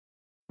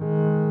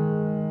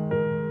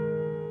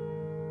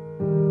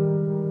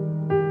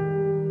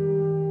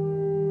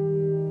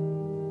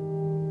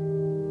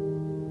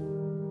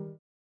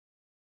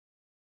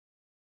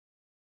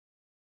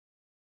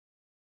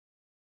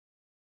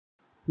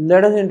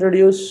Let us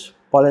introduce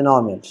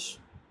polynomials.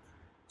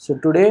 So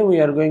today we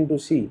are going to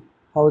see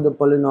how the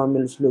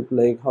polynomials look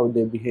like, how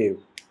they behave.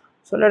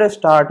 So let us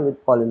start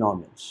with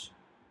polynomials.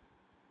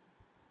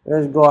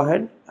 Let us go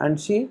ahead and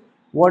see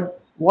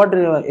what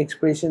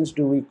expressions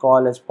do we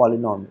call as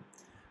polynomial.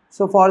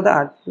 So for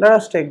that, let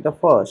us take the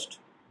first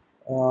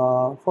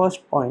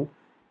point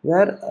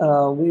where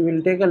we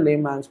will take a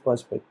layman's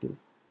perspective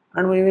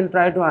and we will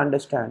try to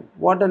understand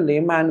what a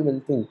layman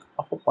will think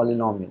of a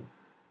polynomial.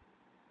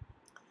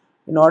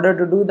 In order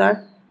to do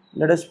that,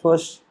 let us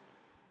first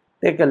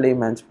take a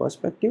layman's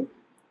perspective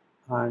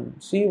and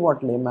see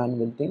what layman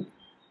will think.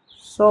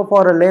 So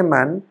for a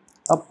layman,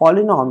 a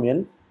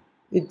polynomial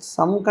is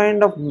some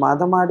kind of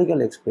mathematical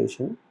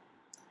expression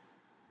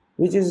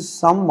which is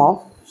sum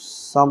of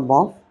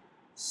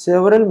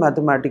several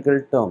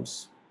mathematical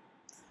terms.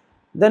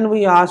 Then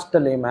we ask the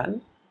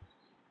layman,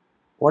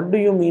 what do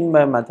you mean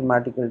by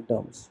mathematical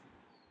terms?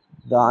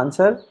 The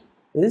answer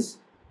is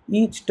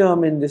each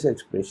term in this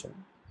expression,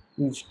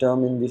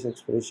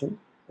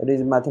 that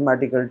is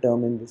mathematical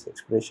term in this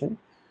expression,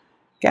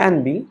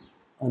 can be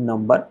a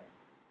number,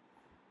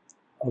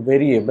 a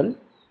variable,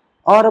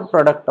 or a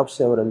product of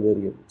several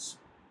variables.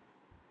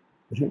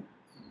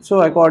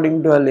 So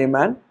according to a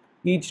layman,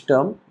 each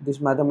term,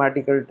 this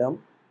mathematical term,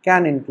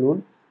 can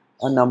include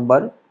a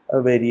number,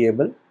 a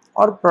variable,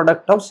 or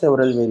product of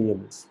several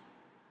variables.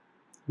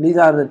 These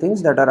are the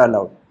things that are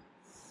allowed.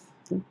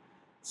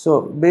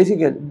 So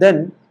basically,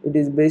 then it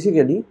is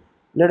basically,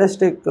 let us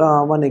take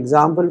one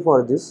example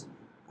for this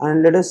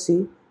and let us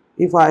see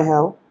if I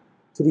have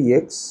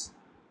 3x.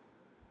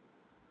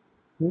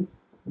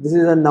 This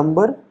is a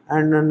number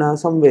and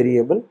some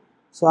variable.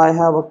 So I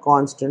have a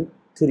constant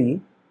 3.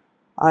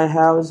 I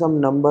have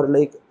some number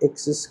like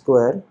x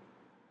square.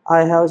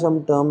 I have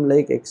some term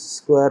like x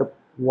square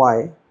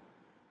y.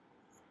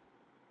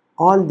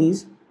 All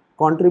these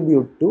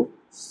contribute to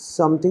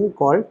something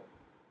called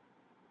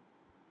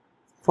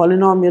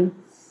polynomial.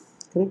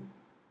 Correct?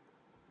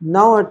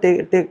 Now I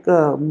take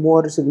a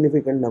more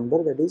significant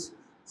number, that is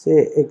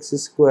say x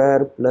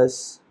square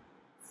plus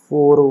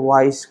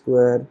 4y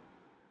square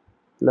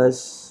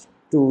plus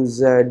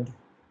 2z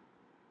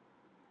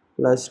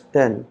plus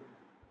 10.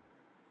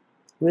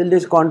 Will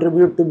this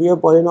contribute to be a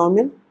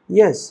polynomial?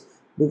 Yes,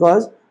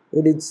 because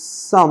it is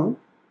sum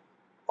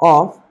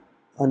of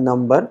a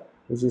number,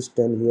 which is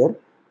 10 here,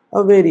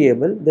 a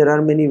variable, there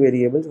are many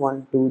variables,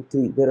 1, 2,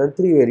 3, there are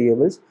 3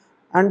 variables,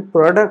 and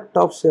product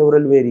of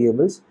several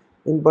variables.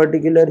 In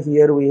particular,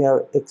 here we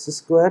have x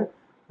square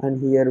and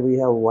here we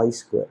have y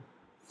square.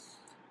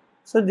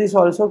 So this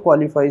also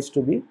qualifies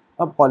to be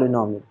a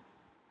polynomial.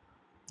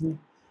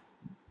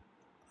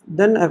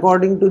 Then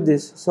according to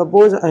this,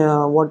 suppose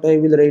what I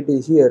will write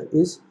is here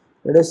is,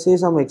 let us say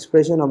some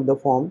expression of the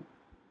form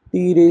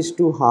t raised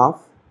to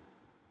half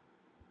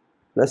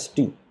plus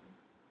t.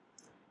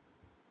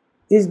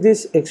 Is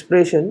this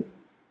expression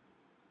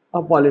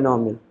a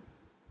polynomial?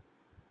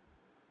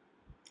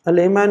 A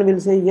layman will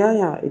say,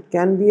 yeah, it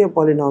can be a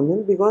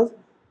polynomial because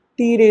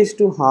t raised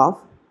to half,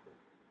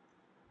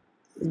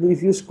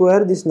 if you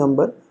square this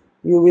number,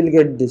 you will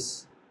get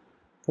this,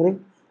 correct?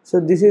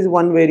 So this is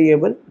one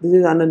variable, this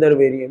is another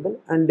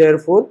variable, and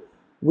therefore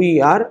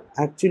we are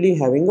actually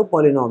having a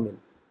polynomial.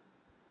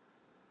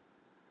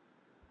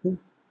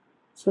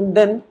 So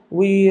then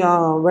we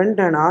went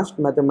and asked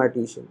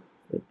mathematician,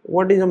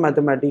 what is a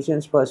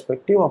mathematician's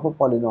perspective of a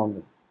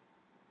polynomial?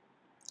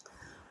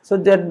 So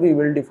that we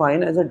will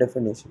define as a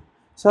definition.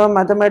 So a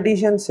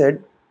mathematician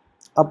said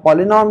a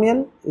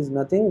polynomial is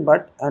nothing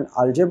but an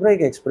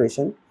algebraic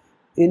expression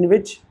in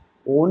which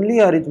only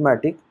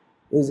arithmetic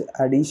is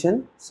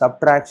addition,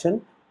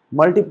 subtraction,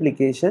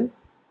 multiplication,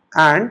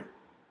 and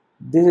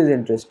this is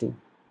interesting,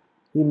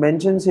 he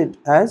mentions it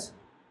as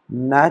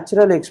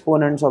natural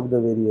exponents of the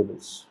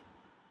variables.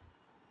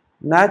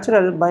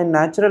 Natural, by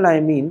natural I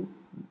mean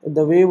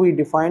the way we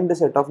defined the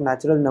set of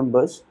natural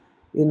numbers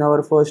in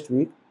our first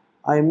week.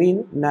 I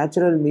mean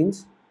natural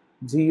means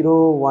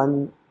 0,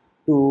 1,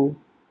 2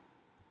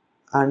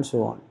 and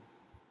so on.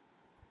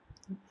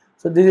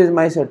 So this is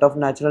my set of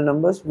natural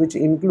numbers which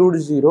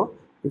includes 0.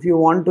 If you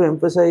want to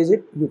emphasize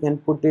it, you can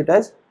put it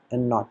as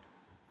n0.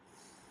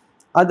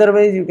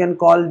 Otherwise you can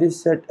call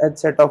this set as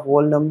set of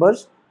whole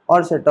numbers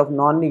or set of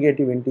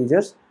non-negative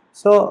integers.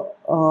 So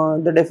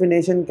the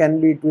definition can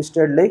be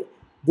twisted like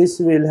this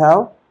will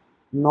have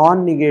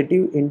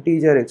non-negative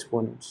integer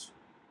exponents.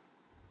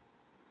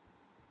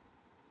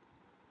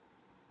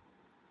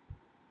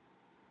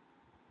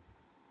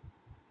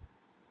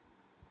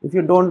 If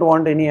you don't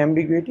want any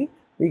ambiguity,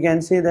 we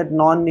can say that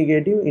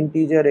non-negative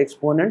integer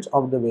exponents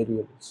of the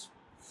variables.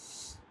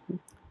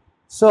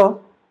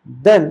 So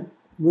then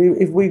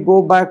if we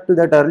go back to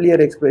that earlier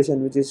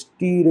expression, which is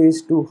t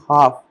raised to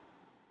half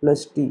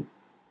plus t,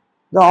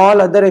 the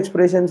all other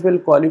expressions will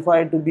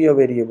qualify to be a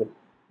variable,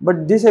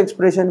 but this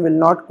expression will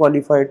not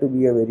qualify to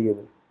be a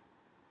variable.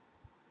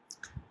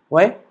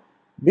 Why?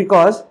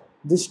 Because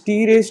this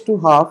t raised to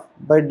half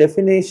by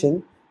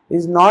definition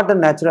is not a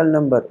natural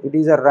number, it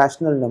is a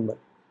rational number.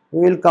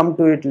 We will come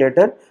to it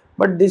later,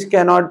 but this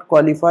cannot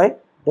qualify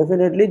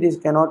definitely this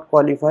cannot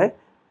qualify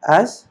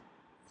as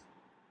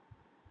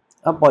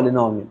a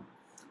polynomial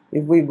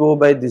if we go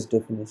by this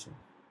definition.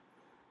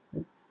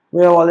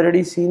 We have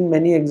already seen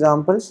many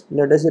examples.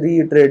 Let us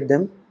reiterate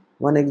them.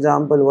 One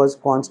example was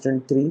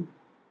constant 3,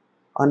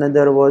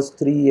 another was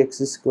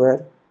 3x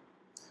square,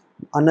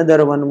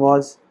 another one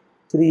was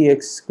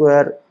 3x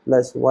square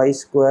plus y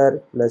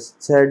square plus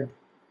z,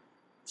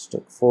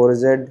 take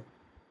 4z,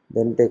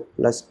 then take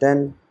plus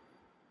 10.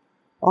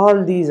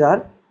 All these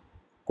are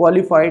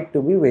qualified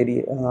to be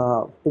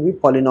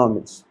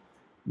polynomials,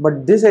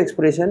 but this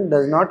expression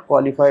does not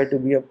qualify to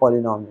be a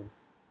polynomial.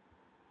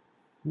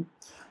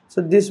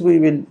 So this we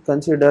will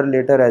consider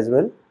later as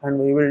well, and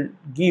we will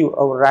give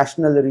a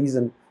rational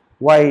reason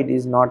why it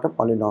is not a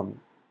polynomial.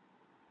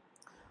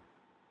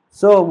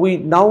 So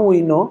now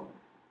we know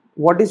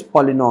what is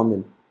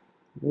polynomial.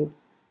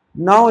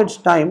 Now it's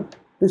time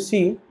to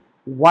see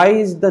why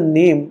is the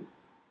name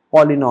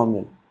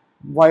polynomial.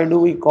 Why do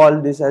we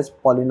call this as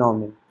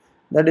polynomial?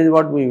 That is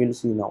what we will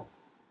see now.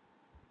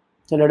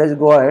 So let us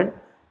go ahead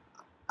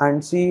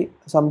and see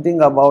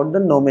something about the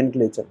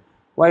nomenclature.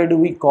 Why do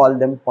we call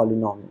them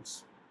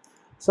polynomials?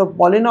 So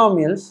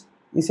polynomials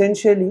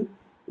essentially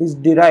is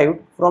derived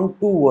from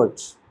two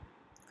words.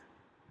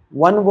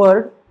 One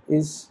word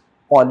is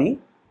poly,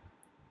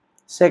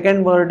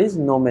 second word is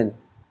nomen.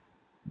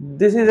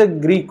 This is a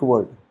Greek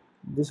word.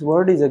 This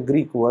word is a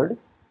Greek word,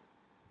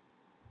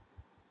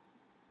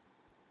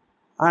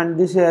 and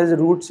this has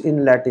roots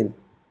in Latin.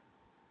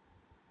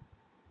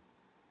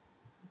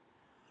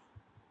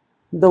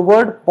 The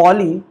word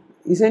poly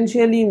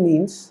essentially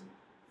means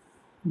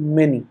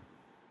many,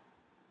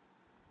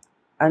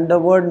 and the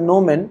word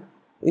nomen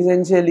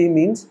essentially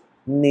means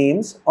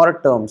names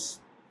or terms.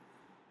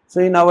 So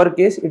in our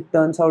case it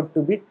turns out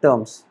to be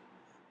terms.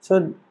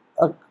 So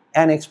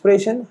an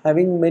expression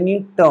having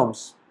many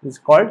terms is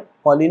called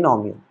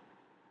polynomial.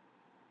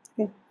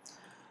 Okay.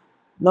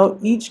 Now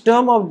each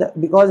term of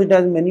because it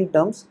has many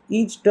terms,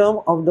 each term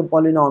of the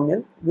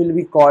polynomial will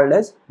be called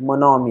as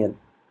monomial.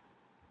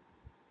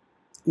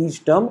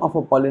 Each term of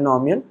a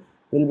polynomial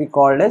will be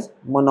called as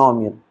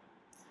monomial.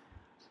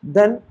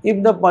 Then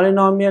if the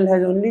polynomial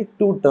has only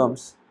two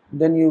terms,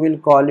 then you will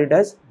call it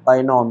as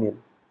binomial.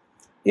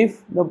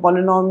 If the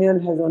polynomial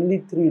has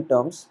only three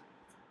terms,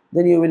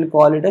 then you will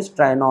call it as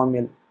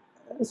trinomial.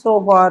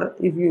 So far,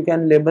 if you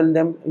can label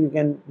them, you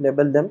can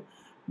label them,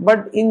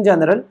 but in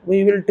general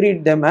we will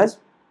treat them as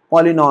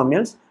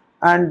polynomials.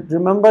 And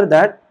remember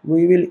that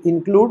we will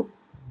include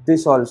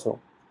this also.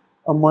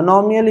 A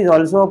monomial is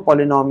also a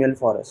polynomial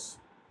for us.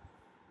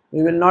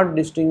 We will not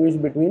distinguish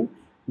between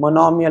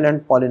monomial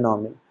and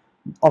polynomial.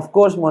 Of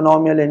course,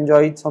 monomial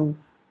enjoys some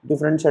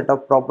different set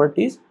of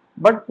properties,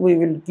 but we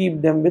will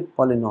keep them with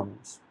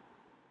polynomials.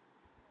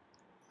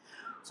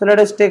 So let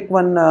us take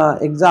one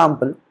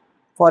example.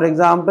 For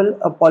example,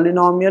 a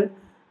polynomial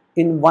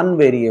in one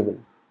variable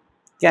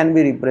can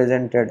be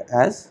represented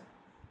as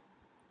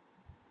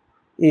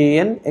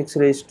an x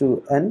raised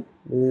to n,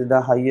 this is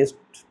the highest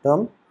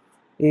term,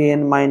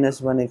 an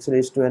minus 1 x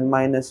raised to n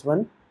minus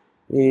 1,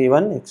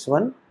 a1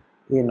 x1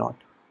 a0.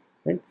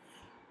 Right?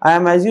 I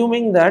am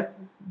assuming that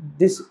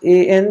these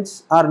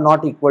an's are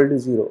not equal to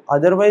 0.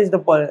 Otherwise,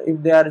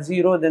 if they are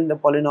 0, then the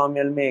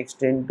polynomial may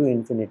extend to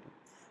infinity.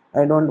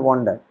 I don't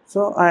want that.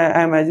 So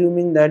I am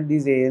assuming that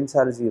these an's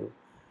are 0.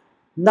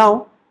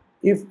 Now,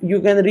 if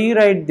you can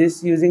rewrite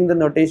this using the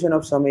notation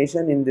of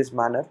summation in this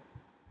manner,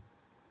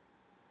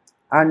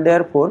 and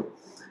therefore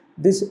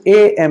this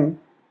am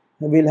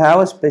will have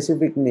a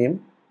specific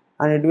name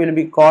and it will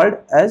be called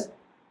as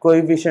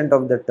coefficient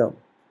of the term.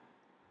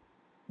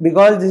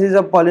 Because this is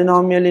a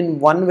polynomial in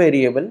one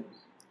variable,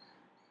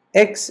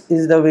 x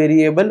is the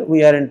variable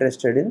we are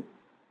interested in,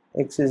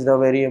 x is the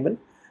variable,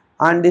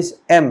 and this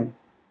m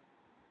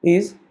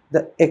is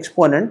the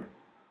exponent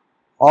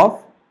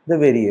of the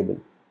variable.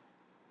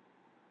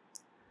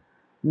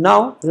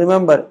 Now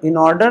remember, in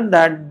order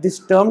that this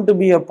term to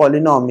be a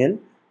polynomial,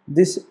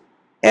 this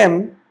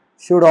m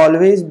should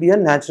always be a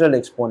natural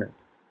exponent.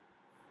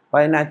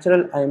 By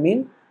natural I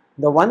mean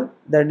the one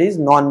that is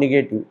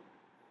non-negative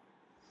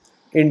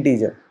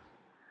integer.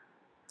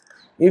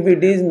 If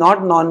it is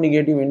not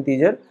non-negative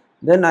integer,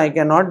 then I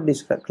cannot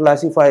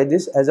classify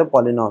this as a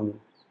polynomial.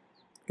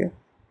 Okay.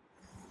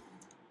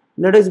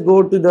 Let us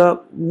go to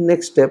the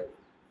next step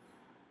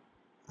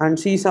and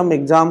see some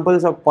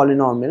examples of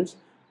polynomials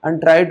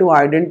and try to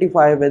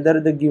identify whether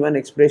the given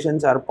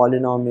expressions are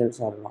polynomials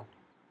or not.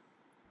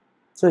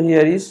 So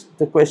here is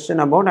the question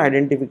about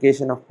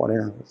identification of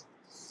polynomials.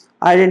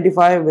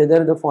 Identify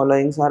whether the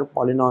followings are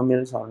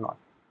polynomials or not.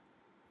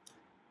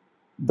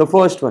 The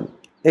first one,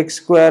 x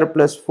square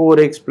plus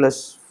 4x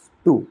plus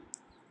 2.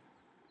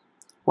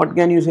 What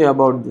can you say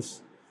about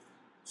this?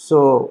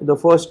 So the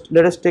first,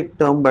 let us take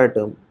term by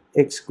term,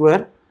 x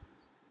square,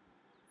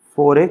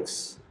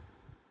 4x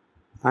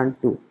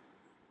and 2.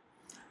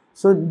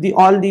 So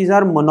all these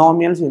are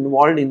monomials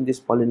involved in this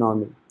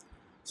polynomial.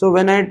 So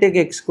when I take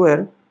x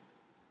square,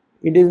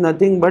 it is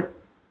nothing but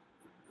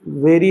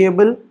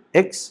variable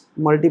x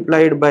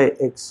multiplied by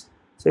x.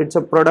 So it's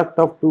a product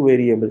of two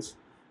variables.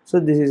 So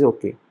this is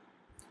okay.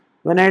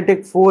 When I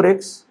take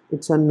 4x,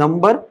 it's a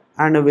number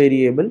and a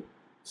variable.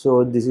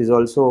 So this is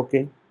also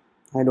okay.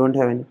 I don't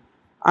have any.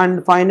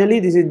 And finally,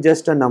 this is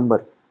just a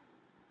number.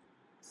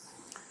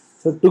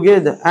 So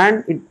together,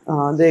 and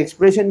the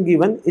expression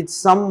given, it's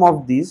sum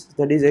of these,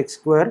 that is x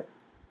square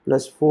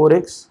plus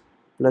 4x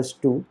plus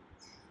 2.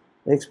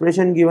 The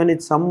expression given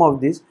is sum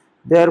of these.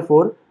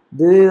 Therefore,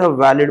 this is a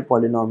valid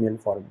polynomial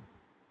form.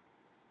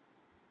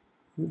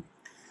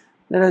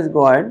 Let us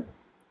go ahead.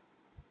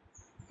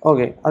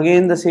 Okay,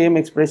 again the same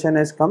expression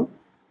has come,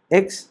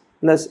 x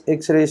plus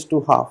x raised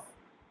to half.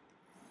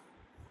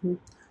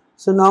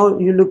 So now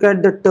you look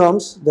at the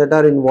terms that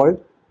are involved,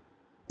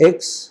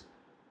 x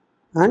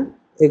and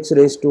x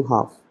raised to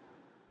half.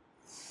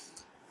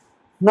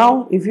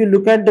 Now if you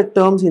look at the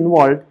terms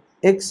involved,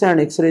 x and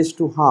x raised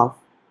to half,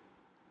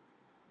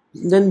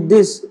 then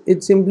this,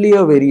 it's simply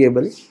a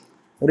variable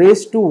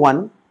raised to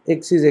 1,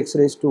 x is x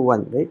raised to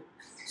 1, right?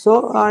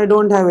 So I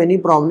don't have any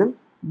problem.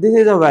 This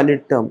is a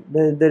valid term.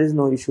 There is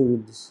no issue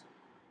with this.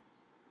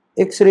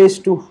 X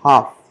raised to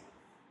half,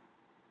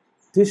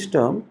 this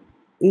term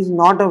is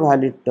not a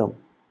valid term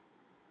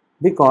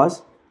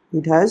because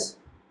it has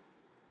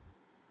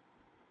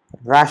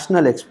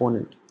rational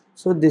exponent.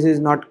 So this is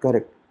not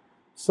correct.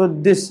 So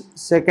this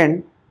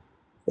second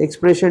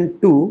expression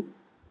 2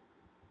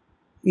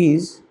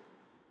 is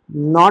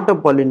not a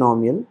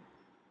polynomial.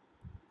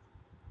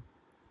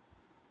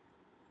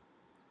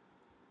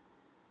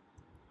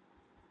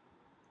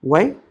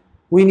 Why?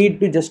 We need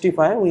to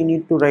justify, we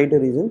need to write a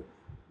reason,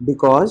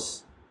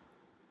 because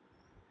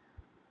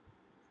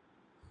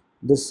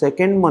the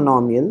second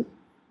monomial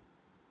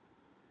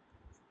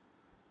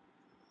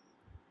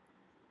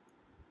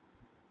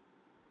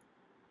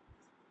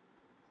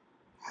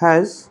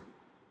has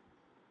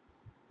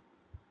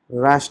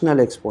rational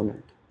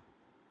exponent.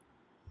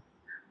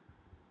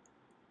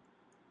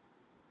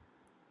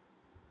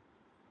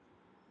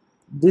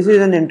 This is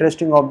an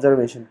interesting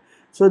observation.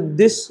 So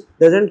this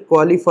doesn't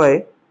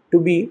qualify to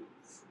be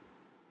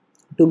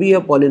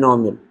a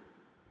polynomial.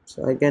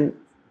 So I can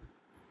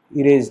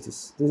erase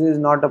this. This is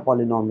not a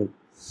polynomial.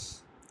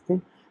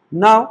 Okay.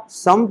 Now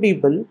some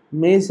people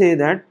may say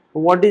that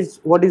what is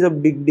a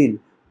big deal?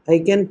 I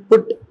can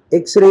put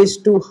x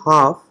raised to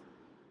half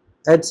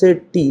at say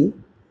t,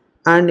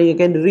 and you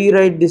can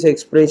rewrite this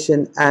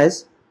expression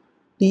as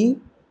t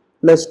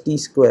plus t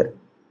square.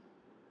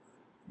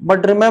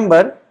 But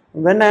remember,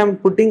 when I am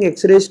putting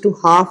x raised to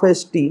half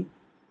as t,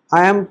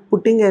 I am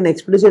putting an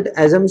explicit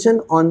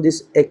assumption on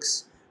this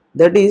x,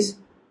 that is,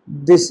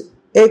 this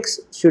x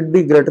should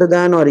be greater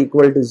than or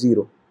equal to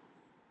 0.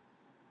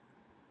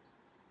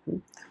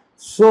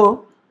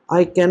 So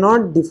I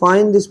cannot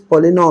define this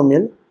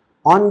polynomial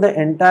on the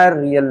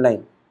entire real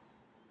line.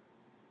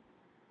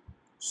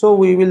 So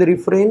we will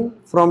refrain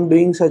from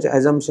doing such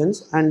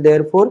assumptions, and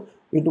therefore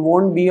it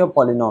won't be a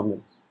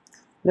polynomial.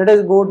 Let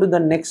us go to the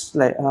next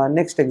slide,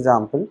 next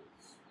example,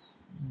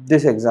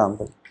 this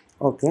example.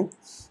 Okay,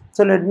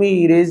 so let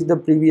me erase the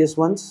previous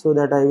ones so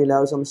that I will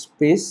have some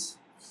space.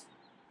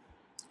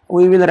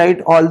 We will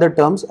write all the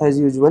terms as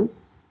usual,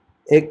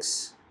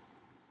 x,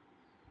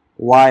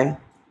 y,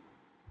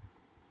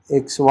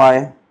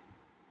 xy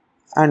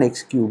and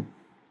x cube.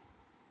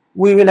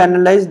 We will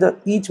analyze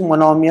each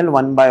monomial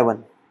one by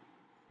one.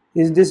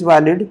 Is this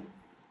valid?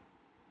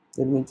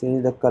 Let me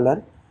change the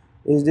color.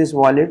 Is this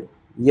valid?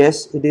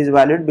 Yes, it is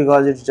valid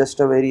because it's just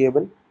a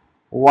variable.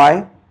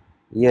 Y?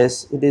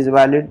 Yes, it is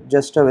valid,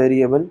 just a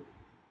variable.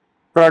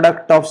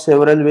 Product of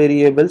several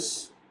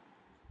variables.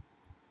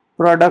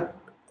 Product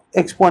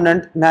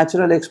exponent,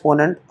 natural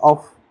exponent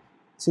of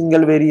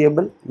single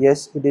variable.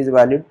 Yes, it is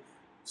valid.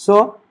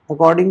 So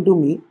according to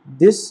me,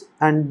 this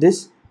and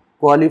this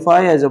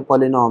qualify as a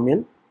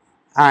polynomial,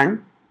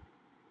 and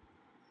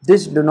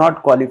this do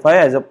not qualify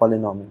as a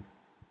polynomial.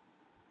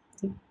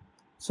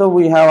 So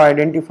we have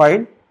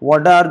identified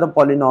what are the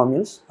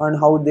polynomials and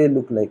how they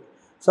look like.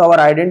 So our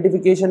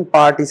identification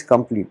part is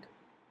complete.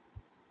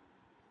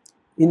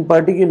 In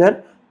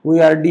particular, we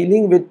are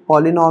dealing with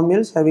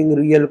polynomials having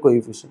real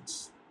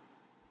coefficients.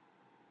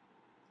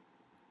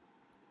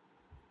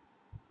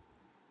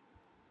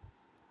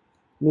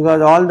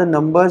 Because all the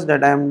numbers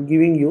that I am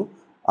giving you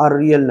are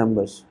real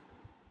numbers.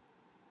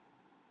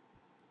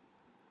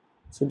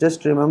 So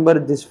just remember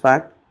this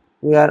fact,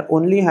 we are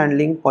only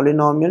handling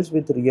polynomials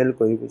with real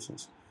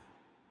coefficients.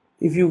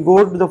 If you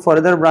go to the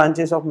further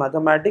branches of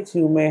mathematics,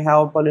 you may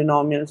have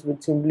polynomials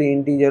with simply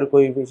integer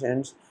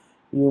coefficients.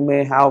 You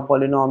may have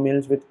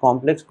polynomials with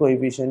complex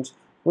coefficients.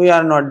 We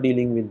are not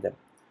dealing with them.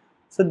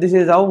 So this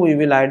is how we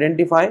will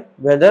identify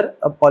whether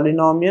a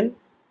polynomial,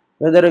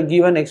 whether a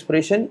given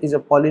expression is a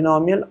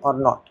polynomial or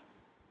not.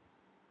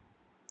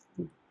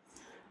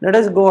 Let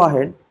us go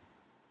ahead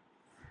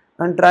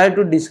and try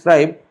to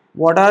describe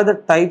what are the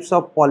types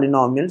of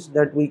polynomials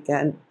that we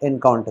can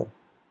encounter.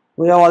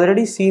 We have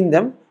already seen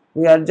them.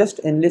 We are just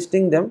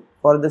enlisting them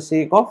for the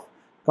sake of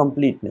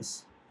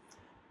completeness.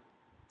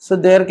 So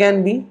there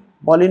can be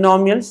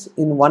polynomials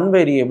in one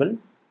variable,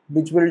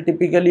 which will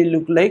typically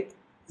look like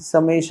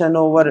summation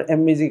over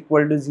m is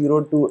equal to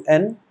 0 to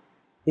n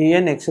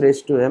an x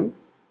raised to m.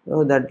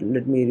 So that,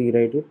 let me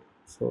rewrite it.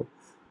 So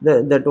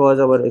that was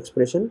our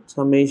expression,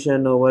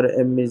 summation over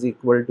m is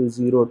equal to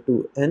 0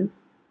 to n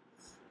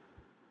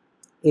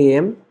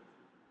am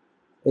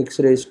x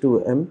raised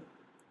to m.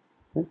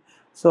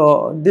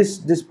 So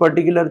this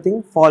particular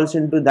thing falls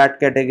into that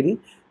category.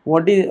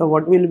 What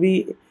will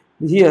be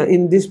here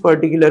in this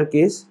particular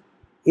case?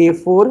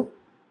 A4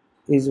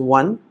 is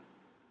 1,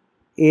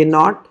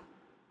 A0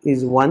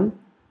 is 1,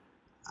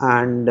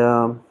 and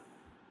all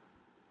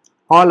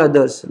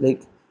others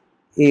like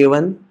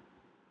A1,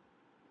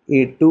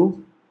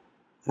 A2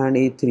 and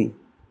A3,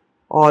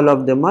 all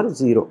of them are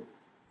 0.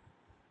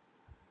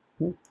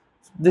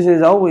 This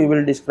is how we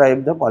will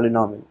describe the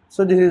polynomial.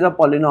 So this is a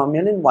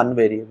polynomial in one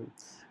variable.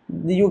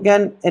 You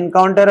can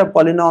encounter a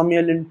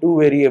polynomial in two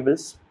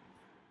variables.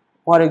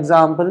 For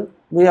example,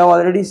 we have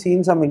already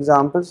seen some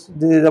examples.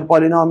 This is a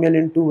polynomial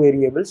in two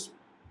variables,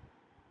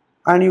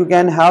 and you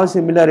can have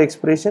similar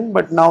expression,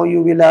 but now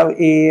you will have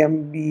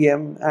am,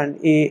 bm and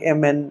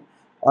amn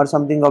or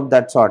something of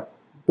that sort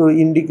to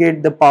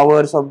indicate the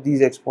powers of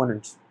these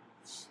exponents.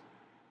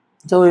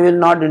 So we will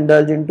not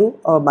indulge into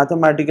a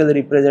mathematical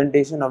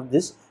representation of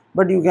this,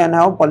 but you can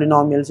have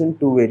polynomials in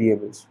two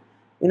variables.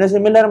 In a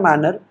similar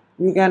manner,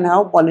 you can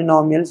have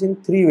polynomials in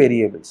three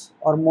variables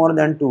or more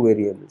than two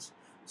variables.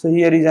 So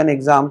here is an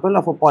example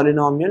of a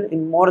polynomial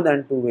in more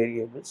than two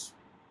variables.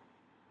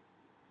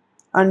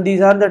 And these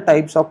are the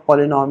types of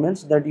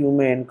polynomials that you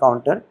may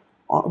encounter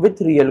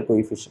with real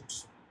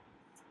coefficients.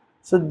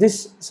 So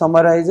this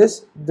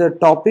summarizes the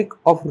topic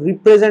of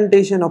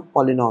representation of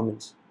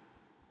polynomials.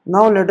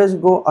 Now let us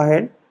go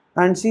ahead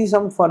and see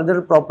some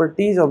further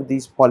properties of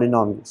these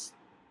polynomials.